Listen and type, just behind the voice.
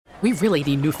We really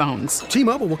need new phones.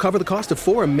 T-Mobile will cover the cost of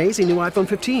 4 amazing new iPhone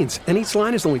 15s, and each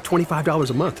line is only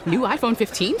 $25 a month. New iPhone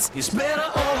 15s? It's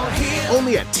better over here.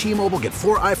 Only at T-Mobile, get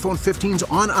 4 iPhone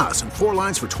 15s on us and 4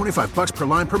 lines for $25 per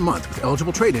line per month with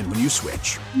eligible trade-in when you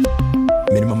switch.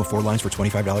 Minimum of 4 lines for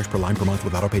 $25 per line per month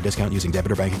with autopay discount using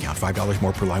debit or bank account. $5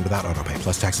 more per line without autopay,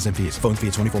 plus taxes and fees. Phone fee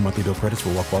at 24 monthly bill credits for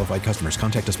well-qualified customers.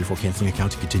 Contact us before canceling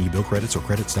account to continue bill credits or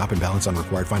credit stop and balance on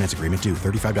required finance agreement due.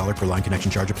 $35 per line connection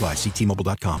charge applies. See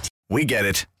T-Mobile.com. We get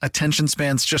it. Attention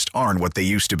spans just aren't what they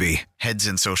used to be. Heads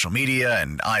in social media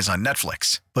and eyes on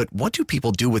Netflix. But what do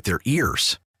people do with their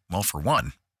ears? Well, for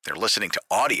one, they're listening to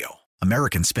audio.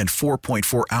 Americans spend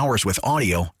 4.4 hours with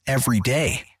audio every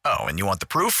day. Oh, and you want the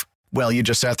proof? Well, you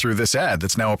just sat through this ad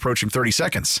that's now approaching 30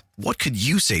 seconds. What could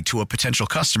you say to a potential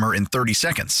customer in 30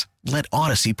 seconds? Let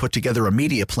Odyssey put together a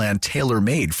media plan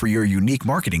tailor-made for your unique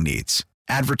marketing needs.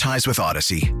 Advertise with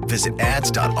Odyssey. Visit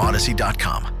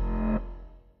ads.odyssey.com.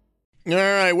 All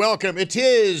right, welcome. It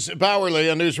is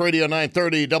Bowerly on News Radio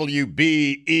 930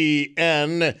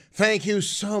 WBEN. Thank you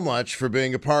so much for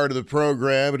being a part of the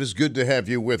program. It is good to have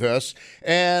you with us.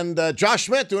 And Josh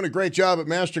Schmidt doing a great job at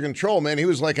Master Control, man. He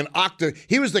was like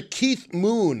he was the Keith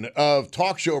Moon of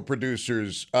talk show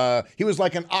producers. He was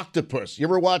like an octopus. You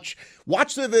ever watch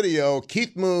the video,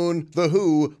 Keith Moon, The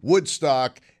Who,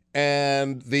 Woodstock,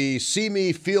 and the see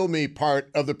me, feel me part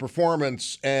of the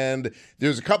performance, and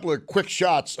there's a couple of quick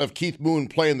shots of Keith Moon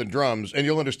playing the drums, and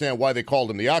you'll understand why they called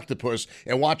him the octopus.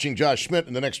 And watching Josh Schmidt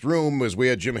in the next room, as we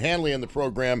had Jim Hanley in the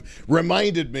program,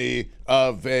 reminded me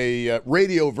of a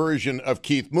radio version of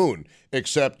Keith Moon,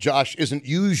 except Josh isn't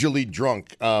usually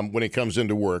drunk when he comes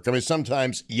into work. I mean,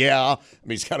 sometimes,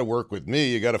 he's got to work with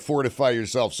me. You got to fortify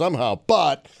yourself somehow,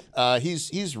 but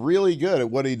he's really good at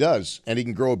what he does, and he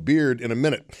can grow a beard in a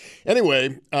minute.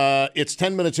 Anyway, it's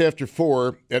 10 minutes after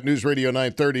 4 at News Radio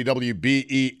 930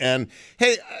 WBEN.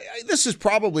 Hey, this is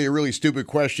probably a really stupid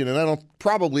question, and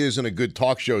probably isn't a good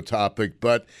talk show topic,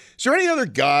 but is there any other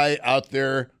guy out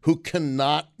there who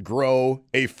cannot grow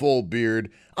a full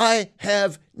beard? I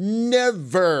have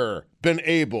never been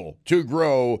able to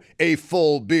grow a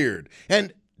full beard.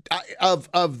 And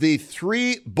of the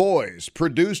 3 boys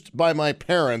produced by my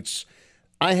parents,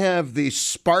 I have the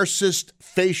sparsest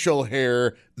facial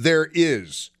hair there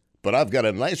is. But I've got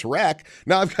a nice rack.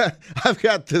 Now I've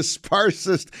got the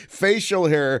sparsest facial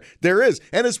hair there is.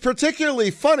 And it's particularly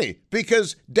funny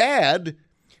because Dad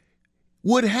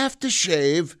would have to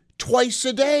shave twice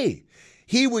a day.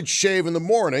 He would shave in the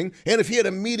morning, and if he had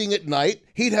a meeting at night,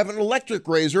 he'd have an electric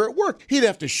razor at work. He'd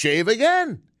have to shave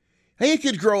again. He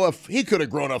could have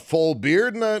grown a full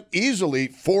beard in easily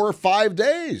 4 or 5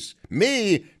 days.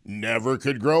 Me never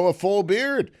could grow a full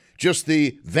beard. Just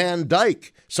the Van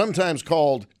Dyke, sometimes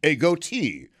called a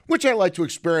goatee, which I like to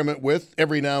experiment with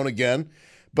every now and again.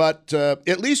 But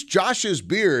at least Josh's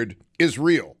beard is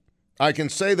real. I can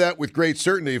say that with great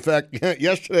certainty. In fact,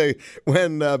 yesterday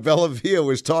when Bellavia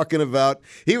was talking about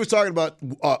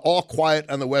All Quiet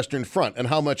on the Western Front and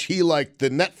how much he liked the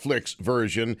Netflix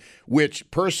version, which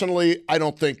personally I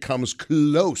don't think comes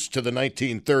close to the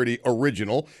 1930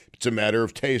 original. It's a matter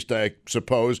of taste, I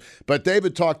suppose. But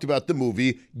David talked about the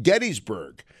movie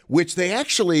Gettysburg, which they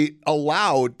actually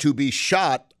allowed to be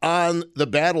shot on the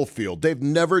battlefield. They've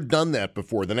never done that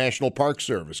before, the National Park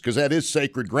Service, because that is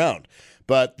sacred ground.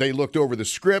 But they looked over the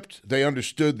script, they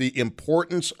understood the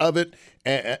importance of it,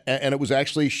 and it was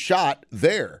actually shot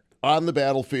there on the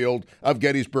battlefield of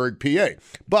Gettysburg, PA.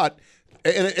 But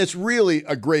it's really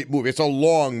a great movie. It's a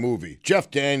long movie. Jeff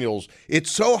Daniels,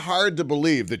 it's so hard to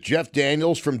believe that Jeff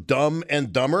Daniels from Dumb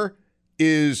and Dumber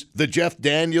is the Jeff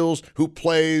Daniels who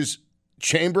plays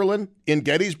Chamberlain in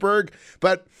Gettysburg.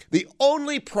 But the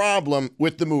only problem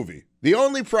with the movie, the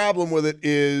only problem with it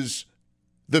is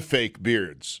the fake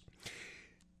beards.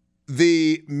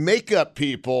 The makeup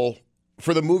people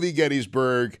for the movie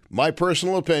Gettysburg, my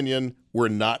personal opinion, were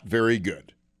not very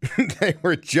good. They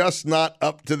were just not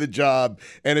up to the job.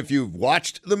 And if you've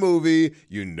watched the movie,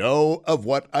 you know of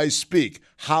what I speak.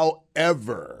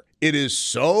 However, it is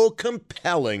so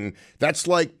compelling. That's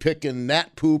like picking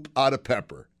gnat poop out of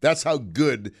pepper. That's how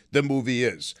good the movie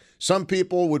is. Some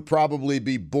people would probably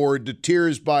be bored to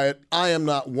tears by it. I am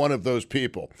not one of those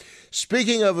people.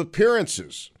 Speaking of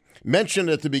appearances, mentioned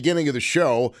at the beginning of the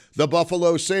show, the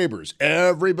Buffalo Sabres.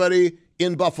 Everybody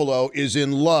in Buffalo is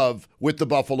in love with the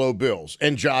Buffalo Bills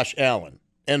and Josh Allen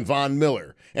and Von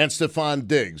Miller and Stephon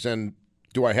Diggs. And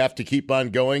do I have to keep on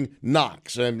going?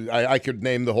 Knox. And I could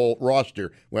name the whole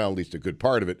roster. Well, at least a good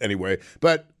part of it anyway.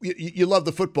 But you love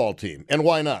the football team. And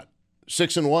why not?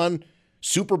 6-1,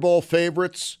 Super Bowl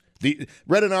favorites.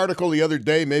 Read an article the other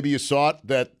day, maybe you saw it,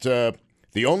 that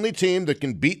The only team that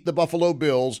can beat the Buffalo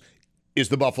Bills is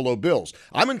the Buffalo Bills.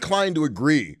 I'm inclined to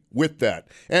agree with that.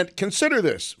 And consider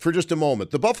this for just a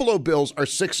moment. The Buffalo Bills are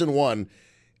 6-1,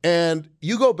 and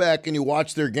you go back and you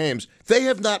watch their games. They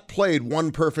have not played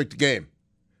one perfect game.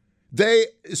 They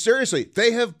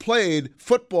have played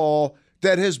football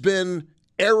that has been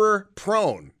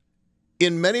error-prone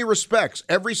in many respects.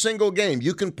 Every single game,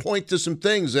 you can point to some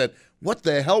things that, what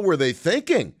the hell were they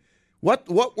thinking?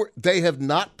 They have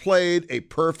not played a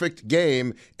perfect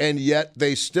game, and yet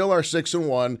they still are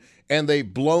 6-1, and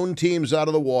they've blown teams out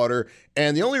of the water.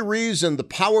 And the only reason the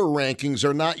power rankings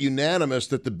are not unanimous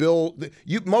that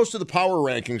most of the power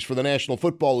rankings for the National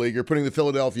Football League are putting the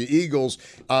Philadelphia Eagles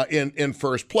in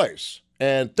first place,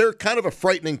 and they're kind of a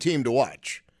frightening team to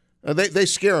watch. They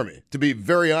scare me, to be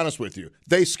very honest with you.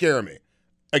 They scare me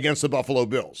against the Buffalo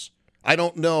Bills. I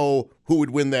don't know who would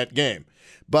win that game,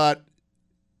 but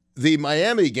the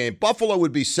Miami game, Buffalo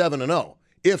would be 7-0,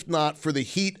 if not for the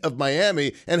heat of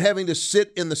Miami and having to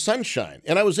sit in the sunshine.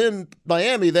 And I was in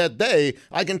Miami that day.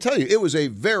 I can tell you, it was a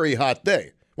very hot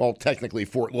day. Well, technically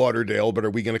Fort Lauderdale, but are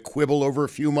we going to quibble over a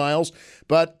few miles?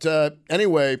 But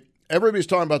anyway, everybody's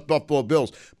talking about the Buffalo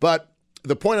Bills. But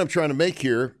the point I'm trying to make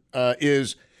here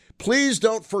is please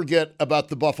don't forget about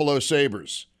the Buffalo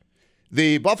Sabres.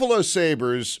 The Buffalo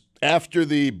Sabres, after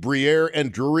the Briere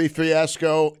and Drury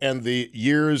fiasco and the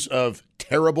years of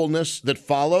terribleness that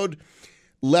followed,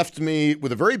 left me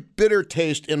with a very bitter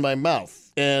taste in my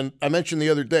mouth. And I mentioned the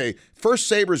other day, first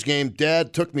Sabres game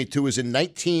Dad took me to was in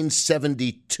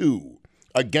 1972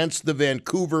 against the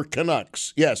Vancouver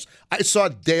Canucks. Yes, I saw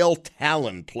Dale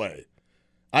Talon play.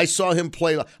 I saw him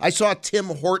play. I saw Tim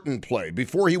Horton play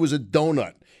before he was a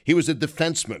donut. He was a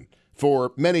defenseman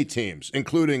for many teams,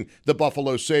 including the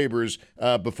Buffalo Sabres,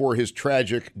 before his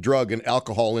tragic drug and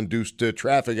alcohol-induced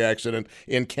traffic accident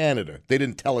in Canada. They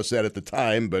didn't tell us that at the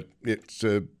time, but it's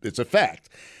a fact.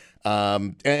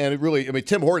 And it really,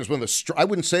 Tim Horton's one of the, I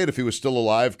wouldn't say it if he was still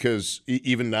alive, because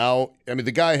even now,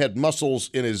 the guy had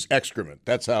muscles in his excrement.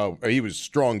 That's how, he was a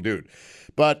strong dude.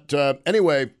 But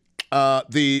anyway,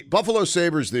 the Buffalo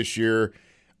Sabres this year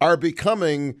are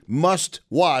becoming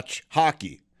must-watch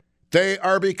hockey. They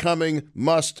are becoming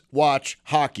must-watch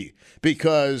hockey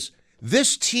because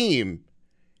this team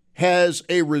has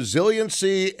a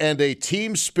resiliency and a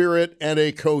team spirit and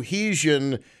a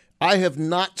cohesion I have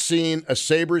not seen a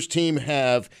Sabres team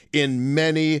have in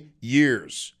many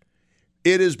years.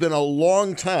 It has been a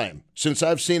long time since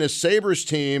I've seen a Sabres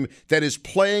team that is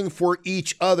playing for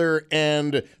each other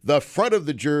and the front of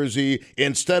the jersey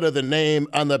instead of the name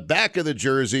on the back of the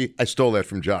jersey. I stole that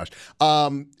from Josh.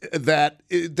 That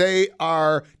they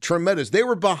are tremendous. They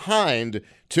were behind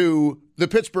to the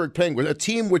Pittsburgh Penguins, a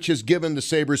team which has given the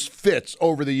Sabres fits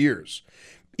over the years.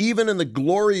 Even in the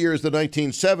glory years of the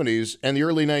 1970s and the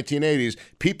early 1980s,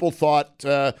 people thought,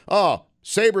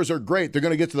 Sabres are great. They're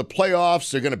going to get to the playoffs.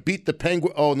 They're going to beat the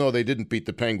Penguins. Oh, no, they didn't beat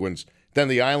the Penguins. Then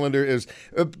the Islander is,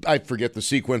 I forget the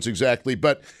sequence exactly.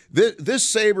 But this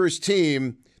Sabres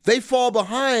team, they fall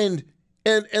behind,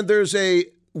 and there's a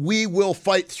we will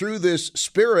fight through this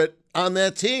spirit on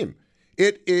that team.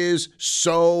 It is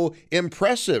so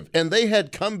impressive. And they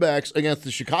had comebacks against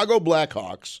the Chicago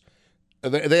Blackhawks.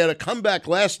 They had a comeback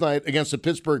last night against the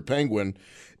Pittsburgh Penguin.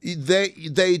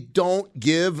 They don't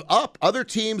give up. Other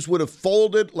teams would have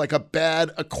folded like a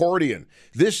bad accordion.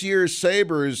 This year's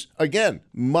Sabres, again,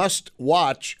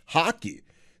 must-watch hockey.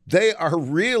 They are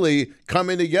really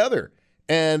coming together.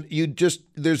 And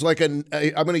there's like I'm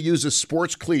going to use a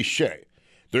sports cliche.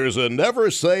 There's a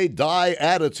never-say-die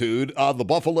attitude on the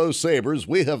Buffalo Sabres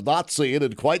we have not seen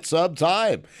in quite some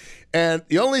time. And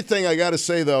the only thing I got to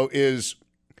say, though, is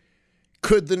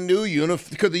could the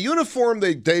uniform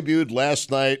they debuted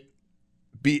last night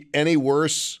be any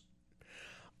worse?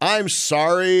 I'm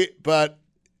sorry, but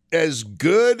as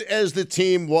good as the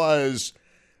team was,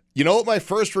 you know what my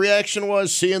first reaction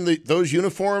was seeing those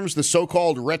uniforms, the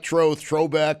so-called retro,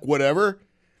 throwback, whatever?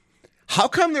 How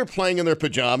come they're playing in their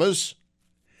pajamas?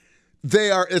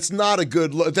 It's not a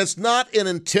good look. That's not an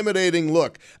intimidating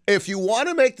look. If you want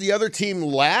to make the other team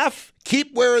laugh,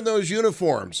 keep wearing those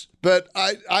uniforms. But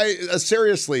I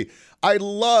seriously, I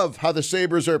love how the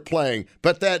Sabres are playing,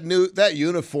 but that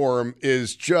uniform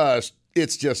is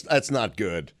that's not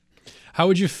good. How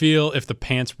would you feel if the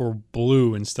pants were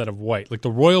blue instead of white? Like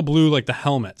the royal blue, like the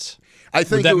helmets. I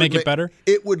think would that make it better?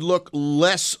 It would look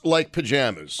less like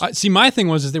pajamas. See, my thing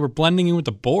was they were blending in with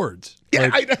the boards. Yeah,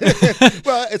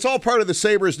 well, it's all part of the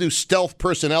Sabres' new stealth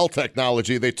personnel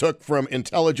technology they took from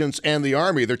intelligence and the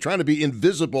Army. They're trying to be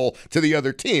invisible to the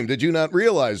other team. Did you not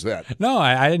realize that? No,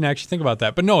 I didn't actually think about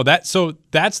that. But no, that's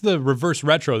the reverse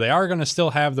retro. They are going to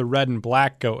still have the red and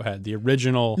black goat head, the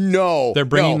original. No, they're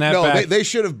bringing that back. They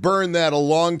should have burned that a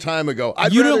long time ago.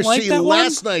 I'd rather see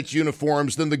last night's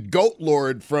uniforms than the Goat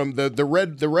Lord from the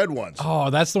red ones. Oh,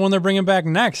 that's the one they're bringing back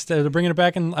next. They're bringing it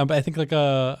back in, I think, like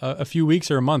a few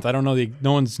weeks or a month. I don't know.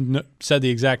 No one's said the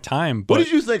exact time. But what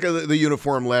did you think of the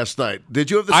uniform last night?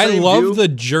 Did you have the same view? I love the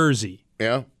jersey.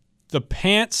 Yeah. The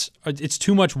pants, it's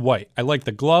too much white. I like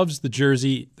the gloves, the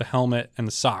jersey, the helmet, and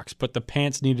the socks, but the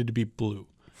pants needed to be blue.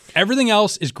 Everything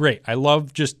else is great. I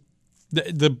love just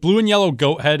the blue and yellow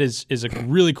goat head is a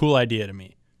really cool idea to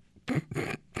me.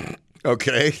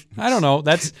 Okay. I don't know.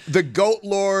 That's the Goat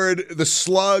Lord, the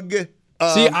Slug.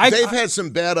 They've had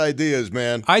some bad ideas,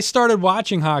 man. I started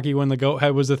watching hockey when the goat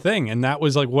head was a thing, and that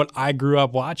was like what I grew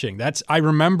up watching. I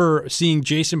remember seeing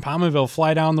Jason Pominville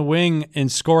fly down the wing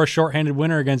and score a shorthanded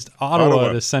winner against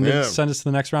Ottawa to send us to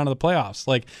the next round of the playoffs.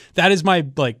 Like that is my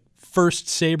first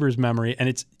Sabres memory, and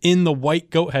it's in the white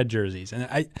goat head jerseys, and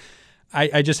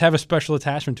I just have a special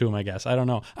attachment to them, I guess. I don't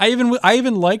know. I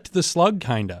even liked the Slug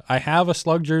kinda. I have a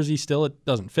Slug jersey still. It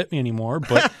doesn't fit me anymore,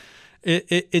 but.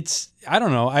 It's I don't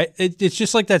know. It's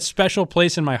just like that special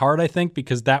place in my heart, I think,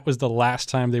 because that was the last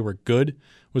time they were good,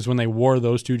 was when they wore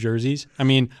those two jerseys. I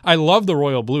mean, I love the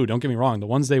royal blue, don't get me wrong. The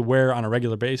ones they wear on a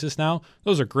regular basis now,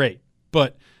 those are great.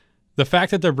 But the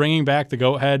fact that they're bringing back the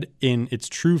goat head in its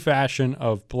true fashion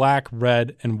of black,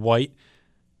 red, and white,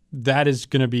 that is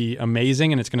going to be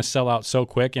amazing, and it's going to sell out so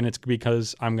quick, and it's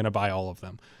because I'm going to buy all of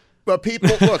them. But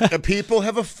people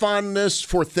have a fondness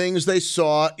for things they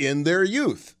saw in their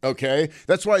youth, okay?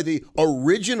 That's why the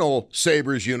original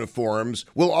Sabres uniforms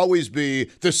will always be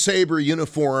the Sabre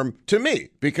uniform to me,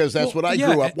 because that's what I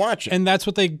grew up watching. And that's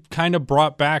what they kind of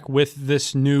brought back with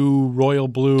this new royal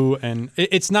blue. And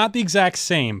it's not the exact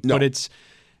same, but it's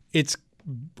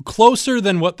closer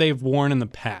than what they've worn in the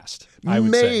past. I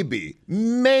would say.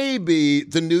 Maybe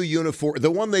the new uniform, the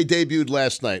one they debuted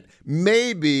last night,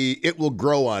 maybe it will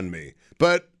grow on me.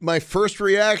 But my first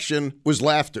reaction was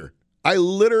laughter. I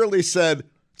literally said,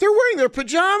 they're wearing their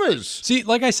pajamas. See,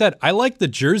 like I said, I like the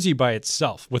jersey by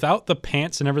itself without the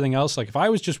pants and everything else. Like if I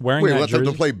was just wearing that jersey. Let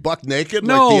them play buck naked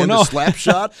like the end of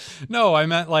Slapshot? No, I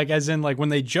meant as in when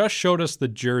they just showed us the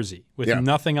jersey with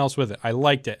nothing else with it. I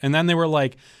liked it. And then they were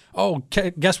like, oh,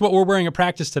 guess what we're wearing at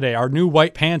practice today? Our new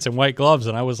white pants and white gloves.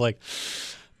 And I was like,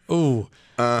 ooh,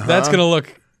 that's going to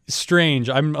look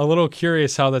strange. I'm a little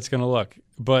curious how that's going to look.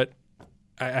 But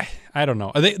I don't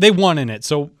know. They won in it,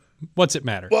 so what's it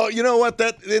matter? Well, you know what?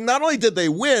 Not only did they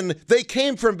win, they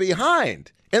came from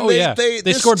behind. And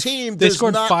they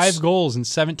scored 5 goals in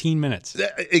 17 minutes.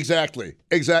 Exactly.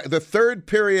 The third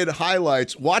period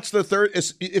highlights. Watch the third.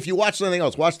 If you watch anything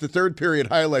else, watch the third period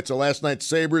highlights of last night's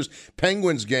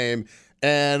Sabres-Penguins game.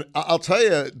 And I'll tell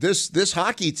you, this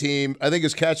hockey team, I think,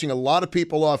 is catching a lot of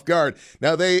people off guard.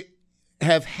 Now, they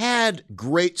have had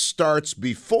great starts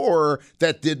before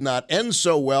that did not end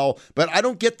so well, but I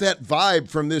don't get that vibe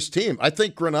from this team. I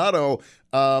think Granato,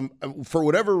 for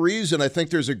whatever reason, I think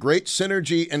there's a great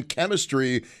synergy and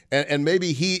chemistry, and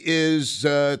maybe he is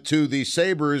to the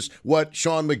Sabres what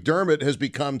Sean McDermott has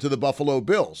become to the Buffalo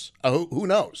Bills. Who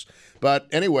knows? But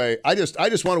anyway, I just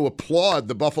want to applaud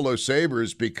the Buffalo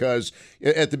Sabres, because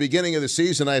at the beginning of the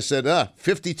season I said,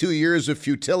 52 years of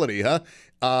futility, huh?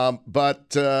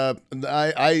 But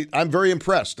I'm very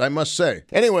impressed, I must say.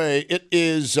 Anyway, it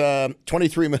is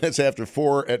 23 minutes after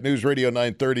 4 at News Radio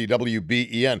 930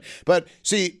 WBEN. But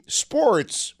see,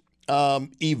 sports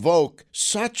evoke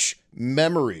such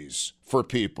memories for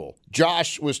people.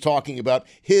 Josh was talking about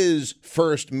his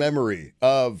first memory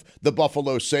of the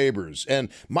Buffalo Sabres, and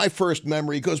my first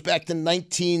memory goes back to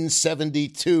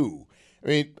 1972. I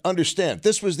mean, understand,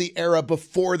 this was the era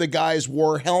before the guys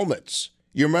wore helmets.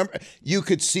 You remember, you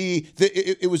could see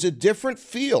it was a different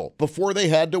feel before they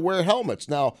had to wear helmets.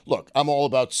 Now, look, I'm all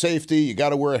about safety. You got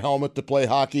to wear a helmet to play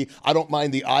hockey. I don't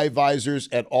mind the eye visors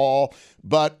at all.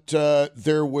 But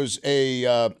there was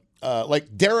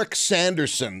like Derek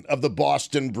Sanderson of the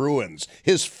Boston Bruins,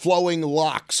 his flowing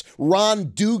locks, Ron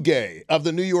Duguay of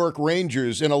the New York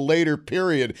Rangers in a later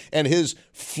period, and his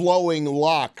flowing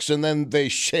locks, and then they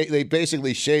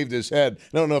basically shaved his head.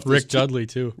 I don't know if Rick Dudley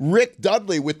too. Rick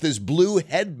Dudley with this blue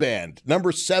headband,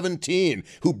 number 17,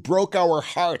 who broke our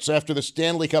hearts after the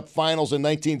Stanley Cup Finals in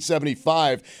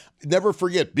 1975. never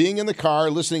forget being in the car,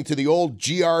 listening to the old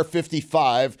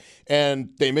GR55, and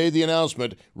they made the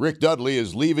announcement, Rick Dudley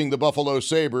is leaving the Buffalo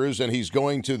Sabres, and he's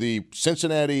going to the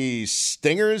Cincinnati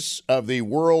Stingers of the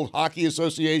World Hockey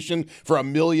Association for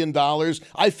 $1 million.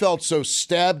 I felt so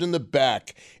stabbed in the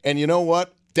back. And you know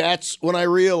what? That's when I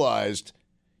realized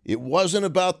it wasn't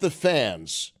about the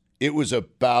fans. It was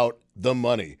about the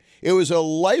money. It was a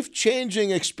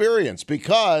life-changing experience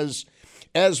because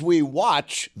as we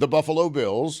watch the Buffalo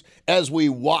Bills, as we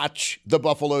watch the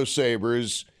Buffalo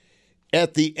Sabres,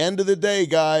 at the end of the day,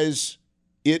 guys,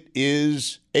 it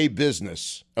is a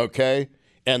business, okay?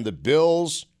 And the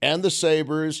Bills and the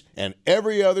Sabres and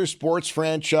every other sports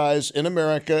franchise in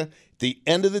America, at the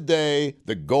end of the day,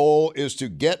 the goal is to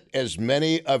get as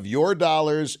many of your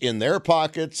dollars in their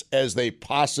pockets as they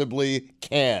possibly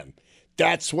can.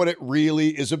 That's what it really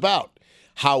is about.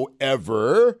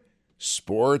 However,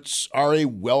 sports are a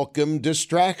welcome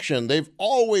distraction. They've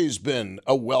always been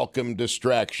a welcome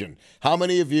distraction. How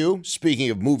many of you, speaking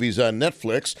of movies on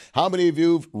Netflix, how many of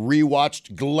you have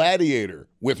rewatched Gladiator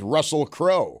with Russell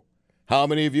Crowe? How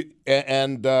many of you,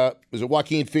 and is it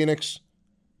Joaquin Phoenix?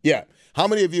 Yeah. How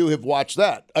many of you have watched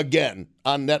that again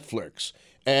on Netflix?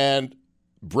 And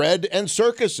Bread and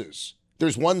Circuses.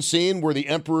 There's one scene where the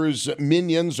Emperor's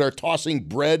minions are tossing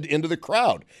bread into the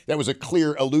crowd. That was a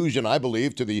clear allusion, I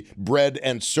believe, to the bread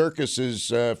and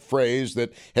circuses phrase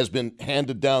that has been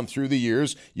handed down through the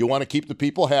years. You want to keep the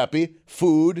people happy,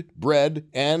 food, bread,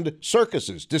 and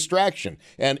circuses, distraction.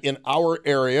 And in our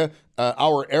era,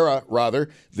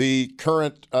 the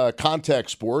current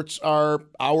contact sports are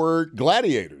our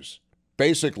gladiators,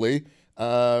 basically.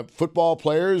 Football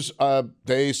players,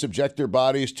 they subject their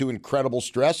bodies to incredible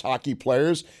stress. Hockey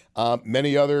players,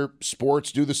 many other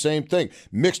sports do the same thing.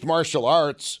 Mixed martial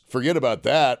arts, forget about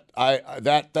that.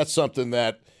 That's something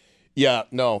that,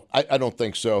 I don't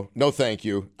think so. No, thank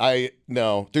you.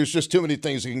 No, there's just too many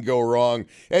things that can go wrong.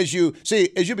 As you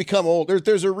become old,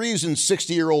 there's a reason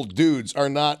 60-year-old dudes are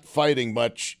not fighting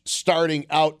much, starting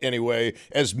out anyway,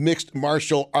 as mixed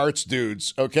martial arts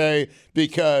dudes, okay?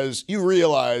 Because you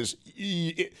realize,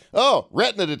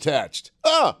 retina detached.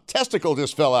 Testicle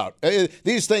just fell out.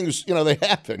 These things, they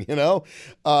happen,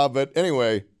 But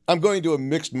anyway, I'm going to a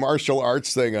mixed martial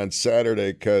arts thing on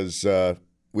Saturday because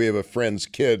we have a friend's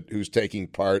kid who's taking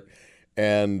part,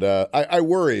 and I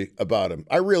worry about him.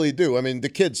 I really do. I mean, the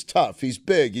kid's tough. He's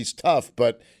big. He's tough,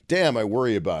 but damn, I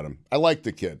worry about him. I like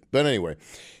the kid. But anyway,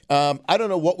 I don't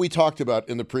know what we talked about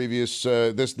in the previous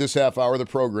this half hour of the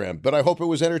program, but I hope it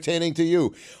was entertaining to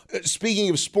you. Speaking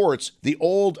of sports, the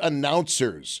old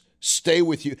announcers stay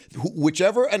with you.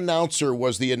 Whichever announcer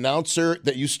was the announcer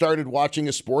that you started watching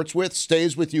a sports with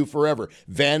stays with you forever.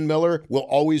 Van Miller will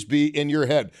always be in your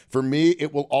head. For me,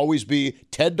 it will always be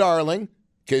Ted Darling,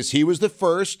 because he was the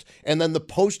first, and then the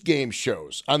post-game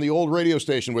shows on the old radio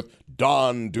station with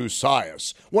Don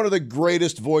Dusias, one of the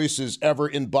greatest voices ever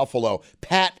in Buffalo,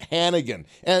 Pat Hannigan,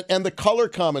 and the color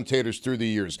commentators through the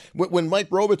years. When Mike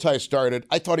Robitaille started,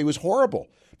 I thought he was horrible.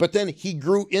 But then he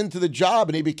grew into the job,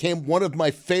 and he became one of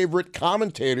my favorite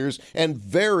commentators and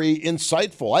very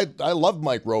insightful. I love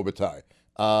Mike Robitaille.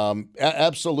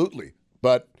 Absolutely.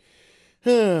 But,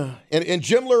 and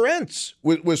Jim Lorentz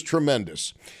was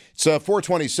tremendous. It's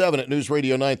 427 at News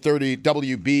Radio 930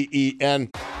 WBEN.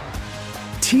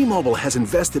 T-Mobile has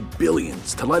invested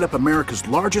billions to light up America's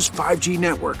largest 5G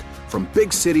network, from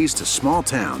big cities to small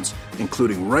towns,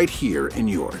 including right here in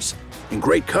yours. And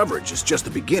great coverage is just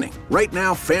the beginning. Right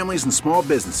now, families and small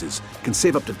businesses can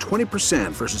save up to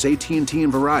 20% versus AT&T and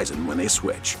Verizon when they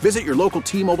switch. Visit your local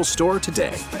T-Mobile store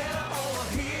today.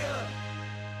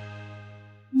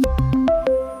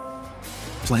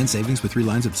 Plan savings with 3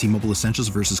 lines of T-Mobile Essentials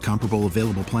versus comparable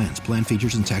available plans. Plan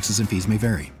features and taxes and fees may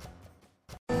vary.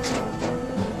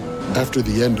 After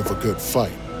the end of a good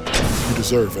fight, you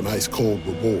deserve an ice-cold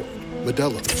reward.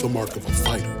 Modelo is the mark of a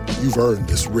fighter. You've earned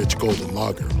this rich golden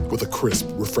lager with a crisp,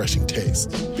 refreshing taste.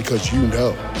 Because you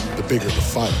know, the bigger the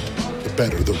fight, the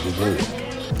better the reward.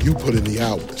 You put in the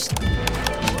hours,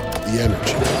 the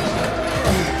energy,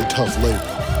 the tough labor.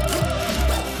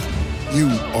 You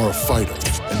are a fighter,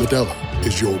 and Modelo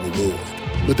is your reward.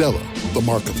 Modelo, the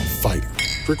mark of a fighter.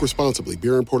 Drink responsibly.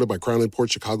 Beer imported by Crown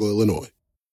Imports, Chicago, Illinois.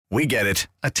 We get it.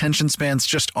 Attention spans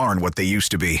just aren't what they used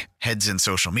to be. Heads in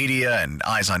social media and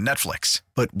eyes on Netflix.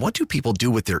 But what do people do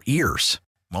with their ears?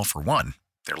 Well, for one,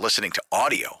 they're listening to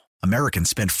audio. Americans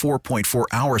spend 4.4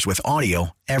 hours with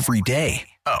audio every day.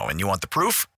 Oh, and you want the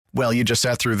proof? Well, you just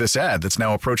sat through this ad that's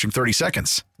now approaching 30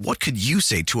 seconds. What could you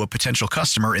say to a potential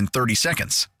customer in 30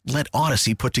 seconds? Let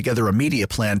Odyssey put together a media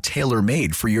plan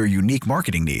tailor-made for your unique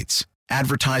marketing needs.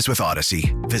 Advertise with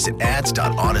Odyssey. Visit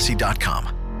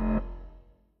ads.odyssey.com.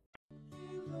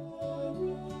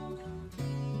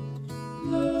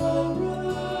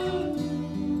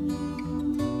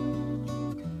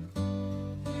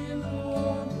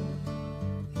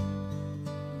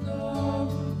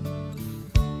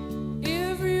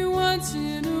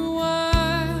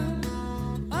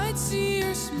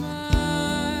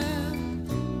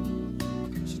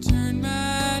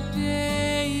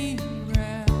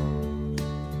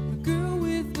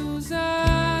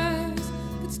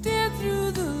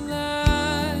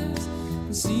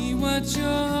 what your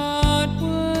heart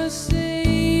was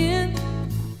saying.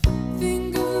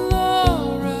 Think of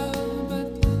Laura,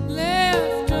 but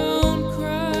laugh, don't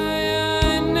cry.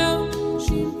 I know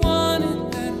she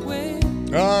wanted that way.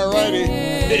 All righty.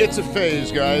 It's a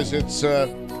phase, guys. It's,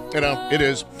 it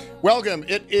is. Welcome.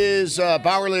 It is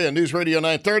Bowerly on News Radio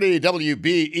 930,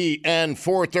 WBEN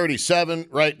 437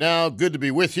 right now. Good to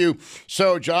be with you.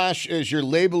 So, Josh, as you're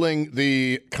labeling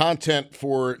the content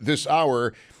for this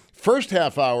hour, first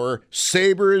half hour,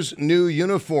 Sabres new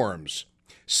uniforms.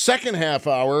 Second half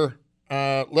hour,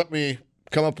 let me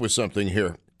come up with something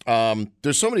here.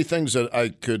 There's so many things that I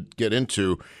could get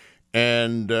into,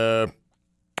 and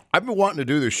I've been wanting to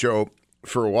do this show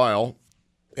for a while,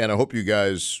 and I hope you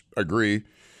guys agree.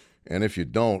 And if you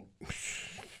don't,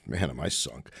 man, am I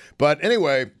sunk. But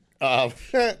anyway, I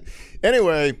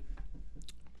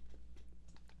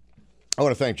want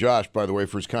to thank Josh, by the way,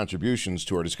 for his contributions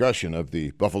to our discussion of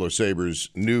the Buffalo Sabres'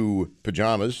 new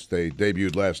pajamas. They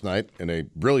debuted last night in a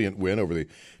brilliant win over the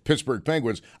Pittsburgh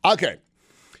Penguins. Okay.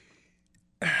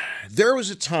 There was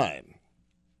a time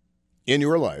in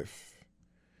your life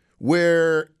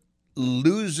where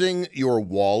losing your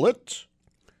wallet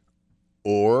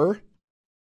or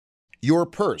your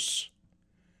purse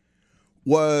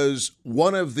was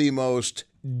one of the most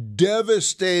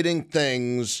devastating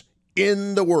things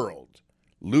in the world.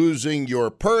 Losing your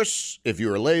purse, if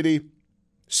you're a lady,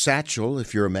 satchel,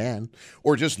 if you're a man,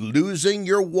 or just losing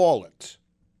your wallet.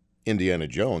 Indiana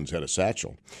Jones had a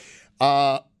satchel.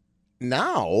 Now,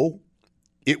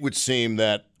 it would seem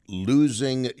that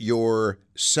losing your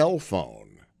cell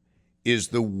phone is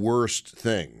the worst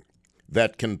thing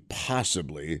that can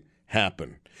possibly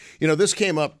happen. You know, this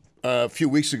came up a few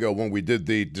weeks ago when we did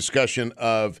the discussion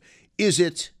of, is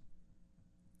it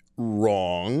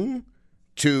wrong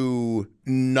to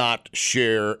not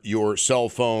share your cell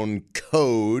phone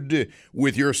code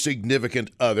with your significant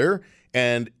other?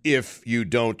 And if you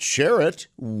don't share it,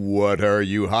 what are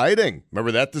you hiding?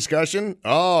 Remember that discussion?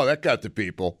 Oh, that got to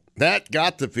people.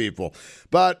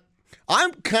 But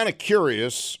I'm kind of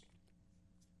curious,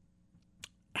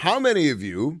 how many of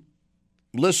you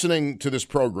listening to this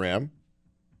program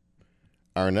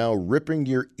are now ripping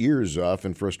your ears off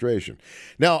in frustration?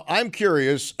 Now, I'm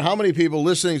curious how many people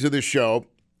listening to this show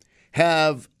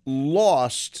have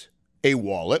lost a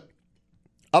wallet,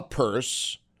 a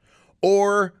purse,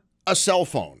 or a cell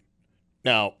phone.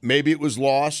 Now, maybe it was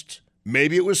lost,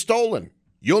 maybe it was stolen.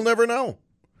 You'll never know.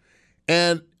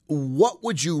 And what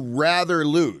would you rather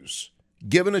lose,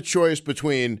 given a choice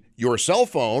between your cell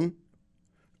phone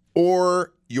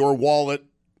or your wallet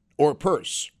or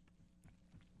purse?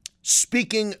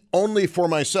 Speaking only for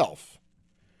myself,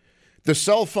 the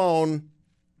cell phone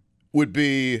would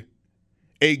be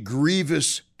a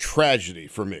grievous tragedy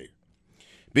for me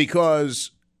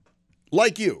because,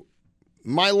 like you,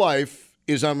 my life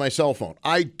is on my cell phone.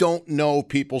 I don't know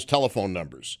people's telephone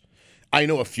numbers. I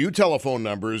know a few telephone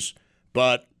numbers,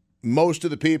 but most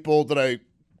of the people that I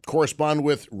correspond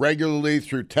with regularly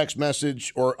through text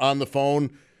message or on the phone,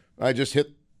 I just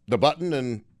hit the button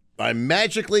and I'm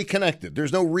magically connected.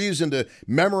 There's no reason to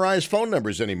memorize phone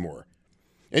numbers anymore.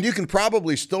 And you can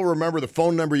probably still remember the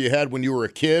phone number you had when you were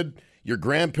a kid, your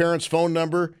grandparents' phone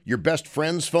number, your best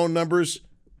friend's phone numbers.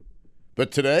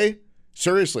 But today,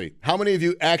 seriously, how many of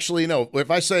you actually know? If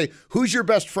I say, who's your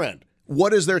best friend?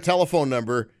 What is their telephone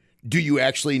number? Do you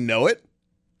actually know it?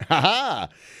 Ha-ha!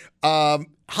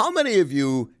 How many of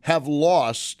you have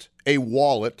lost a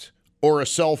wallet or a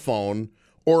cell phone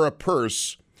or a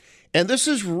purse? And this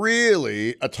is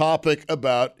really a topic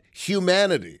about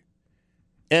humanity.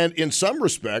 And in some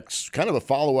respects, kind of a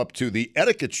follow-up to the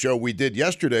etiquette show we did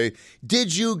yesterday,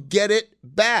 did you get it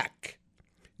back?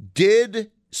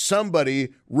 Did somebody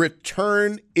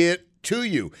return it to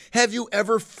you? Have you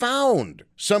ever found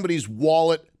somebody's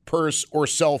wallet, purse, or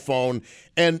cell phone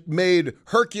and made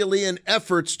Herculean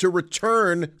efforts to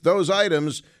return those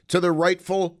items to the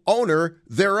rightful owner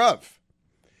thereof?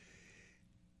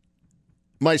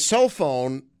 My cell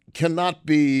phone cannot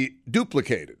be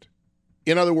duplicated.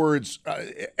 In other words,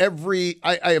 I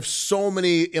have so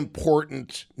many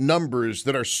important numbers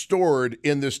that are stored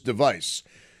in this device.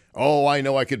 Oh, I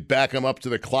know I could back them up to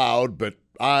the cloud, but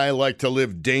I like to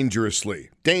live dangerously.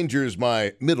 Danger is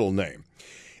my middle name.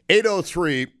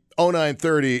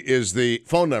 803-0930 is the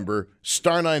phone number.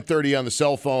 Star 930 on the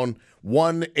cell phone.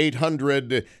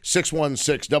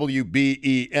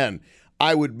 1-800-616-WBEN.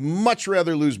 I would much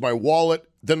rather lose my wallet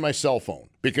than my cell phone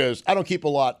because I don't keep a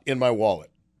lot in my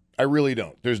wallet. I really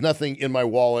don't. There's nothing in my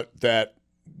wallet that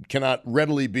cannot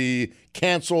readily be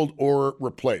canceled or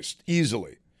replaced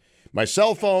easily. My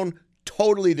cell phone,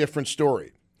 totally different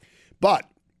story. But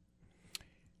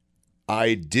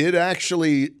I did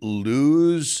actually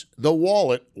lose the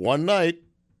wallet one night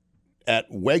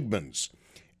at Wegmans.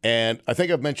 And I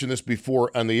think I've mentioned this before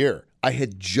on the air. I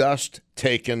had just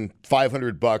taken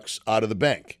 $500 out of the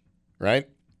bank, right?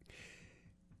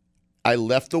 I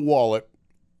left the wallet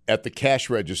at the cash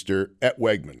register at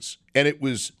Wegmans, and it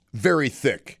was very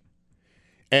thick.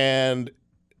 And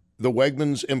the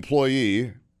Wegmans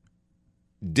employee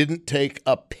didn't take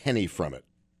a penny from it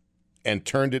and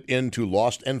turned it into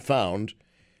lost and found.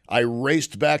 I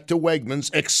raced back to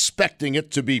Wegmans expecting it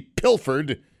to be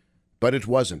pilfered, but it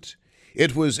wasn't.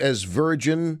 It was as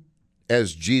virgin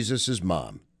as Jesus'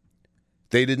 mom.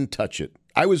 They didn't touch it.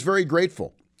 I was very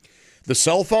grateful. The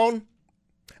cell phone,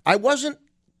 I wasn't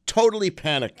totally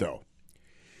panicked, though.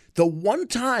 The one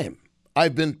time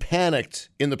I've been panicked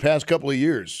in the past couple of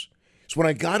years is when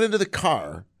I got into the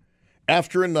car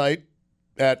after a night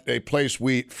at a place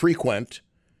we frequent,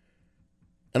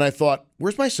 and I thought,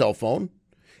 where's my cell phone?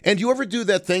 And do you ever do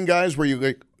that thing, guys, where you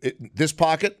like, this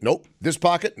pocket? Nope. This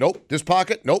pocket? Nope. This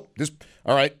pocket? Nope. This.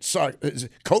 All right. Sorry.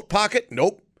 Coat pocket?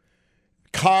 Nope.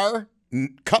 Car?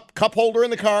 Cup holder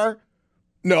in the car?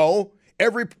 No.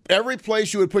 Every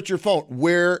place you would put your phone,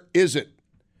 where is it?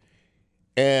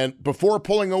 And before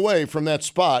pulling away from that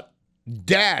spot,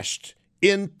 dashed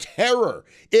in terror,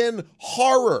 in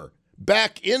horror,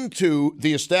 back into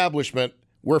the establishment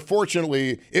where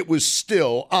fortunately it was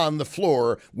still on the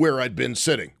floor where I'd been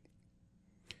sitting.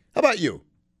 How about you?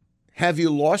 Have you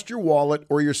lost your wallet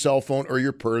or your cell phone or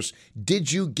your purse?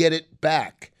 Did you get it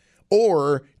back?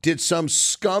 Or did some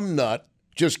scum nut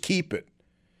just keep it?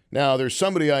 Now, there's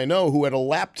somebody I know who had a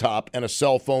laptop and a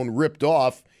cell phone ripped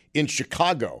off in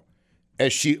Chicago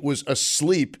as she was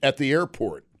asleep at the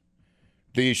airport.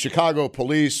 The Chicago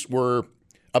police were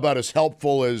about as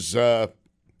helpful as,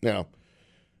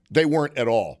 they weren't at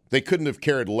all. They couldn't have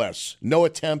cared less. No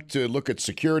attempt to look at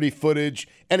security footage,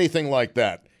 anything like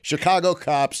that. Chicago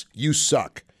cops, you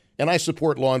suck. And I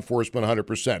support law enforcement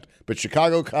 100%. But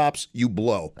Chicago cops, you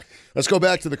blow. Let's go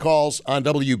back to the calls on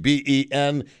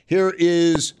WBEN. Here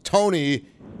is Tony,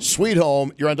 Sweet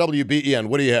Home. You're on WBEN.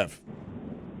 What do you have?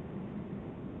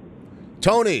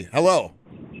 Tony, hello.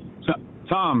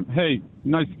 Tom, hey,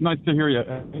 nice to hear you.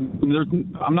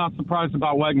 I'm not surprised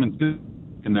about Wegmans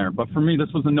in there, but for me, this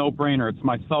was a no-brainer. It's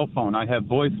my cell phone. I have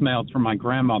voicemails from my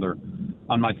grandmother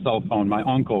on my cell phone, my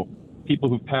uncle, people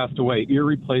who've passed away,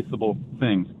 irreplaceable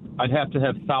things. I'd have to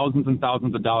have thousands and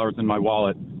thousands of dollars in my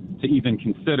wallet to even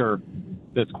consider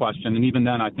this question, and even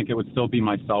then, I think it would still be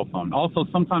my cell phone. Also,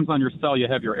 sometimes on your cell, you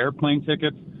have your airplane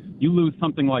tickets. You lose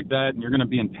something like that, and you're going to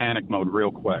be in panic mode real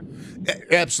quick.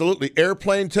 Absolutely.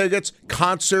 Airplane tickets,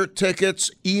 concert tickets,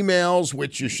 emails,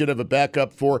 which you should have a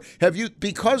backup for. Have you,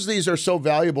 because these are so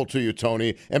valuable to you,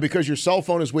 Tony, and because your cell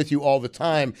phone is with you all the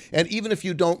time, and even if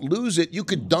you don't lose it, you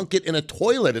could dunk it in a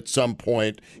toilet at some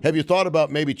point. Have you thought about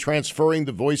maybe transferring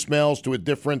the voicemails to a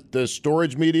different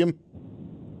storage medium?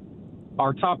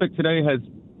 Our topic today has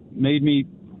made me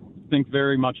think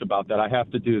very much about that. I have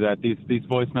to do that. These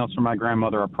voicemails from my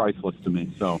grandmother are priceless to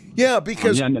me. So yeah,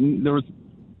 because and there was.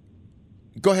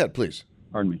 Go ahead, please.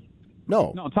 Pardon me.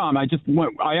 No, Tom. I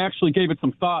actually gave it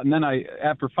some thought, and then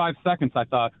after 5 seconds, I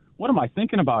thought, what am I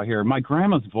thinking about here? My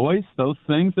grandma's voice, those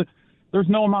things. There's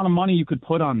no amount of money you could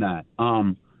put on that.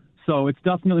 So it's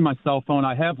definitely my cell phone.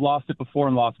 I have lost it before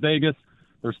in Las Vegas.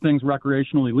 There's things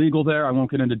recreationally legal there. I won't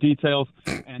get into details.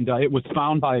 And it was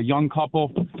found by a young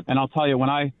couple. And I'll tell you,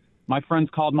 when my friends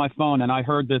called my phone and I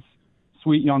heard this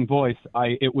sweet young voice,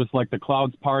 it was like the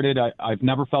clouds parted. I've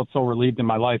never felt so relieved in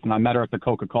my life, and I met her at the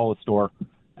Coca-Cola store.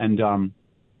 And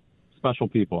special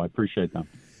people. I appreciate them.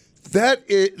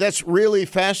 That's really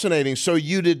fascinating. So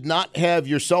you did not have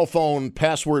your cell phone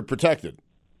password protected?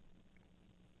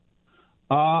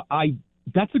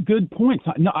 That's a good point.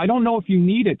 No, I don't know if you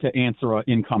need it to answer an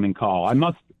incoming call. I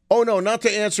must. Oh, no, not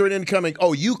to answer an incoming.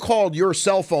 Oh, you called your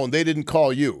cell phone. They didn't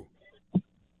call you.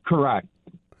 Correct.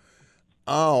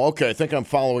 Oh, okay. I think I'm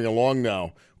following along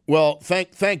now. Well,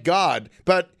 thank God.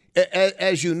 But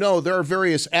as you know, there are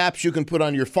various apps you can put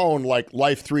on your phone, like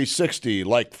Life 360,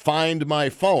 like Find My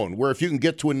Phone, where if you can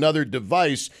get to another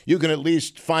device, you can at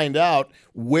least find out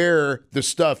where the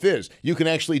stuff is. You can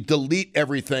actually delete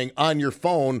everything on your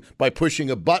phone by pushing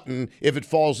a button if it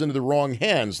falls into the wrong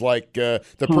hands, like the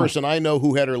person I know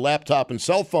who had her laptop and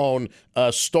cell phone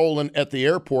stolen at the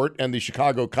airport, and the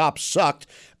Chicago cops sucked.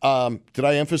 Did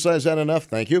I emphasize that enough?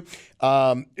 Thank you.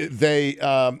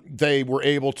 They were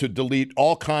able to delete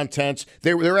all contents.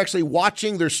 They were actually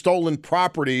watching their stolen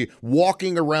property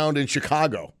walking around in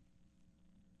Chicago.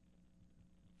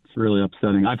 really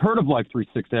upsetting. I've heard of Life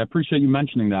 360. I appreciate you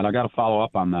mentioning that. I got to follow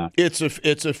up on that. It's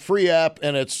a free app,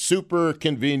 and it's super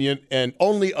convenient and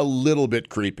only a little bit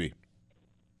creepy.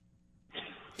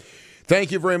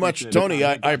 Thank you very much, Tony.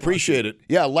 I appreciate it.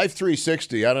 Yeah, Life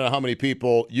 360. I don't know how many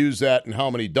people use that and how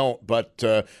many don't, but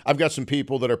I've got some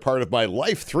people that are part of my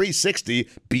Life 360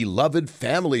 beloved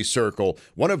family circle.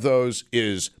 One of those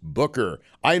is Booker.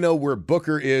 I know where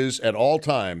Booker is at all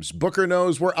times. Booker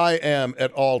knows where I am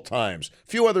at all times.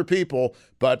 Few other people,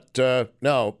 but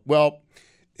no. Well,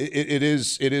 it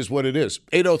is what it is.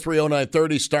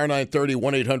 803-0930, star 930,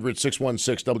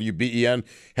 1-800-616-WBEN.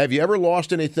 Have you ever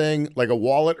lost anything like a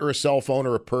wallet or a cell phone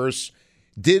or a purse?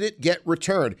 Did it get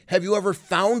returned? Have you ever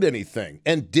found anything?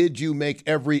 And did you make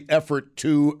every effort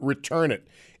to return it?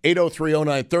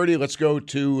 803-0930. Let's go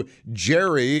to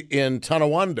Jerry in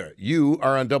Tonawanda. You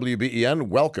are on WBEN.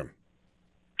 Welcome.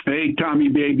 Hey, Tommy,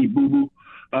 baby, boo-boo.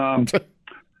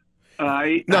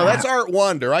 No, that's Art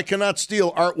Wander. I cannot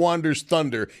steal Art Wander's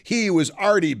thunder. He was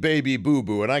Artie Baby Boo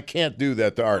Boo, and I can't do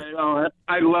that to Art.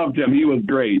 I loved him. He was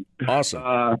great. Awesome.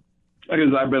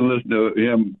 Because I've been listening to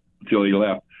him until he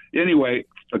left. Anyway,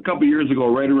 a couple years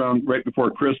ago, right before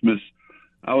Christmas,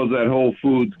 I was at Whole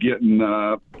Foods getting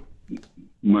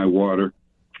my water,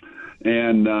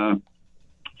 and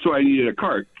so I needed a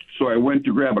cart. So I went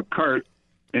to grab a cart,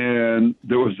 and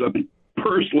there was a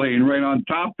purse laying right on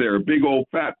top there, a big old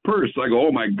fat purse. I go,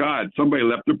 oh my God, somebody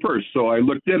left a purse. So I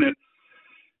looked in it,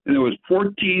 and there was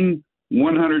 14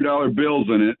 $100 bills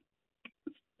in it.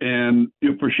 And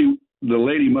the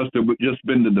lady must have just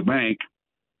been to the bank.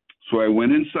 So I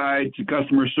went inside to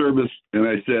customer service, and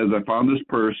I said, I found this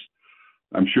purse.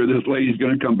 I'm sure this lady's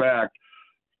going to come back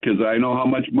because I know how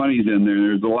much money's in there.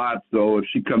 There's a lot. So if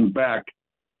she comes back,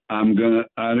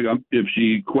 if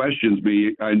she questions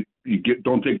me,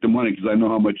 don't take the money because I know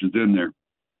how much is in there.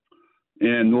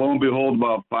 And lo and behold,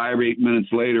 about 5 or 8 minutes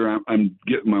later, I'm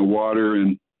getting my water,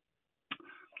 and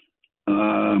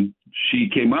she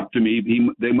came up to me.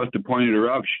 They must have pointed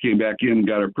her out. She came back in and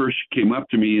got her purse. She came up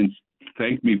to me and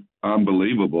thanked me.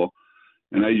 Unbelievable.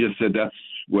 And I just said, that's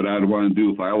what I'd want to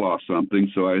do if I lost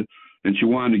something. And she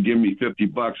wanted to give me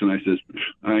 $50, and I said,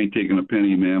 I ain't taking a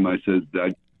penny, ma'am. I said,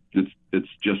 it's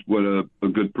just what a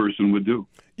good person would do.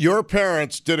 Your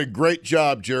parents did a great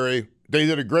job, Jerry. They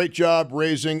did a great job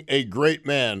raising a great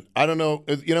man. I don't know.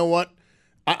 You know what?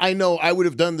 I know I would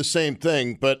have done the same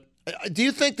thing, but do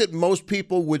you think that most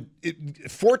people would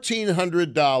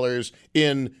 $1,400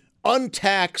 in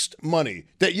untaxed money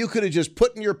that you could have just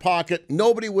put in your pocket,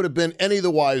 nobody would have been any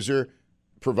the wiser,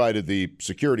 provided the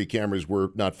security cameras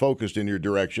were not focused in your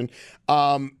direction,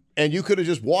 and you could have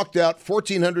just walked out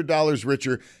 $1,400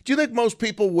 richer. Do you think most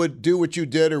people would do what you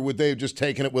did, or would they have just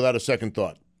taken it without a second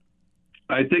thought?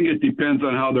 I think it depends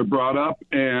on how they're brought up,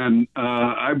 and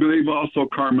I believe also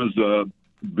karma's a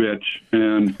bitch,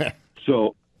 and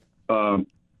so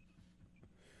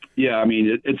yeah, I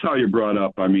mean it's how you're brought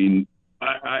up. I mean,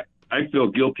 I feel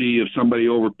guilty if somebody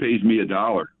overpays me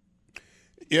 $1.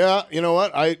 Yeah, you know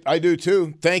what? I do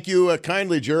too. Thank you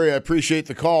kindly, Jerry. I appreciate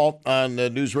the call on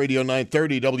News Radio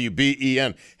 930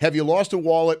 WBEN. Have you lost a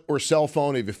wallet or cell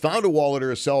phone? Have you found a wallet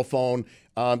or a cell phone?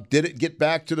 Did it get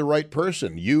back to the right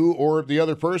person, you or the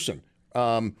other person?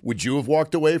 Would you have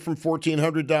walked away from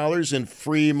 $1,400 in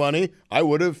free money? I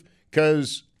would have,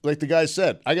 because like the guy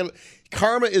said,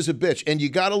 karma is a bitch, and you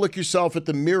got to look yourself at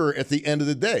the mirror at the end of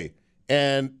the day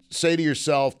and say to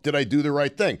yourself, did I do the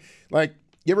right thing? Like,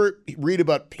 you ever read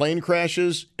about plane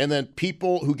crashes and then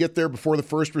people who get there before the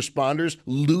first responders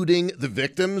looting the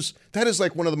victims? That is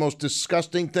like one of the most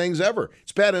disgusting things ever.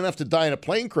 It's bad enough to die in a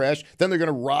plane crash, then they're going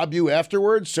to rob you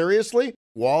afterwards? Seriously?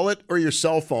 Wallet or your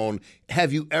cell phone,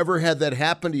 have you ever had that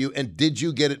happen to you, and did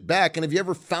you get it back? And have you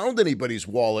ever found anybody's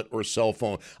wallet or cell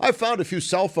phone? I found a few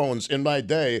cell phones in my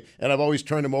day, and I've always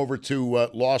turned them over to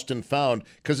Lost and Found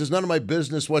because it's none of my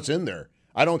business what's in there.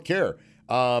 I don't care.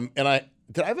 I'm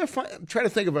trying to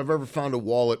think if I've ever found a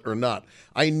wallet or not.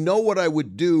 I know what I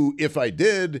would do if I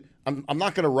did. I'm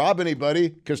not going to rob anybody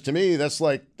because to me that's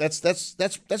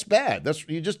bad.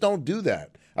 You just don't do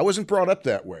that. I wasn't brought up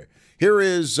that way. Here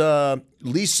is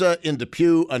Lisa in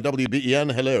Depew on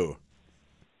WBEN. Hello.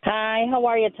 Hi. How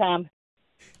are you, Tom?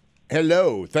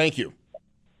 Hello. Thank you.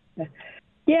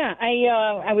 Yeah,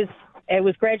 it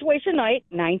was graduation night,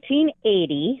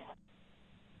 1980.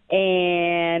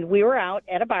 And we were out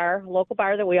at a local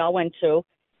bar that we all went to,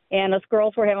 and us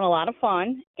girls were having a lot of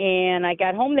fun. And I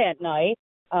got home that night,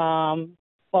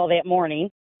 that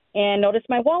morning, and noticed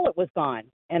my wallet was gone.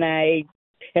 And a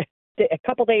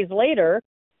couple days later,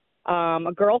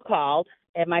 a girl called,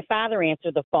 and my father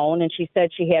answered the phone, and she said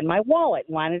she had my wallet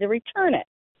and wanted to return it.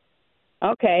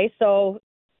 Okay, so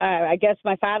I guess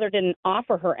my father didn't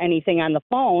offer her anything on the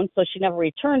phone, so she never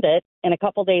returned it. And a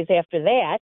couple days after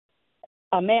that,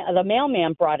 the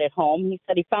mailman brought it home. He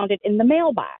said he found it in the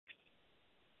mailbox.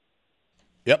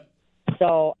 Yep.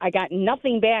 So I got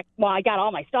nothing back. Well, I got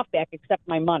all my stuff back except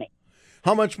my money.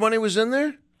 How much money was in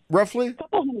there, roughly?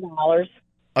 $200.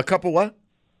 A couple what?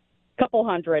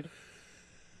 $200.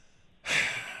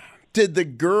 Did the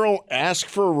girl ask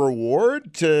for a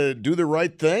reward to do the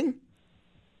right thing?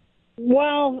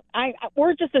 Well,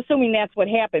 we're just assuming that's what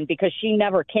happened because she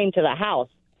never came to the house,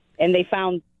 and they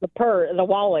found the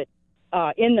wallet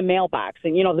in the mailbox,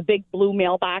 and the big blue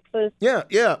mailboxes.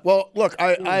 Yeah. Well, look,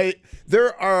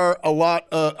 there are a lot.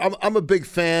 I'm a big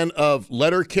fan of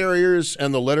letter carriers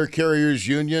and the letter carriers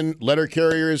union. Letter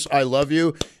carriers, I love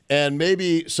you. And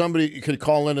maybe somebody could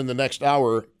call in the next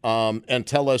hour and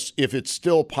tell us if it's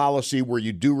still policy where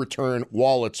you do return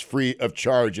wallets free of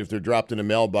charge if they're dropped in a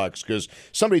mailbox. Because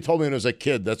somebody told me when I was a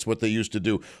kid that's what they used to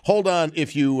do. Hold on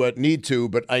if you need to,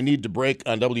 but I need to break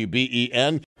on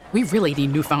WBEN. We really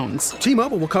need new phones.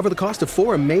 T-Mobile will cover the cost of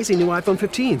 4 amazing new iPhone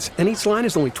 15s, and each line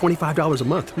is only $25 a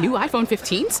month. New iPhone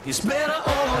 15s? It's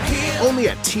better over here. Only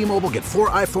at T-Mobile, get 4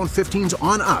 iPhone 15s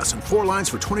on us and 4 lines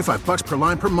for $25 per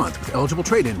line per month with eligible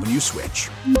trade-in when you switch.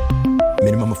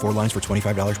 Minimum of 4 lines for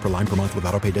 $25 per line per month with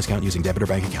autopay discount using debit or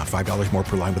bank account. $5 more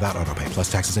per line without autopay,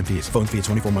 plus taxes and fees. Phone fee at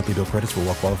 24 monthly bill credits for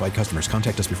well-qualified customers.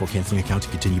 Contact us before canceling account to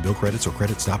continue bill credits or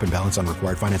credit stop and balance on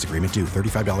required finance agreement due.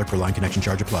 $35 per line connection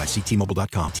charge applies. See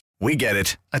T-Mobile.com. We get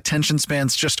it. Attention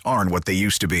spans just aren't what they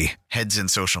used to be. Heads in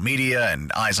social media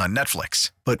and eyes on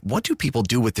Netflix. But what do people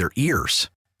do with their ears?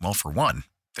 Well, for one,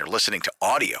 they're listening to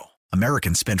audio.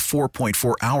 Americans spend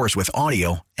 4.4 hours with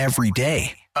audio every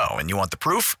day. Oh, and you want the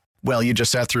proof? Well, you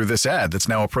just sat through this ad that's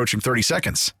now approaching 30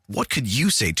 seconds. What could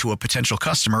you say to a potential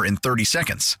customer in 30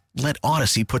 seconds? Let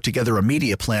Odyssey put together a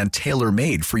media plan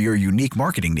tailor-made for your unique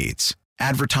marketing needs.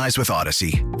 Advertise with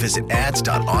Odyssey. Visit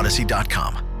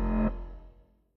ads.odyssey.com.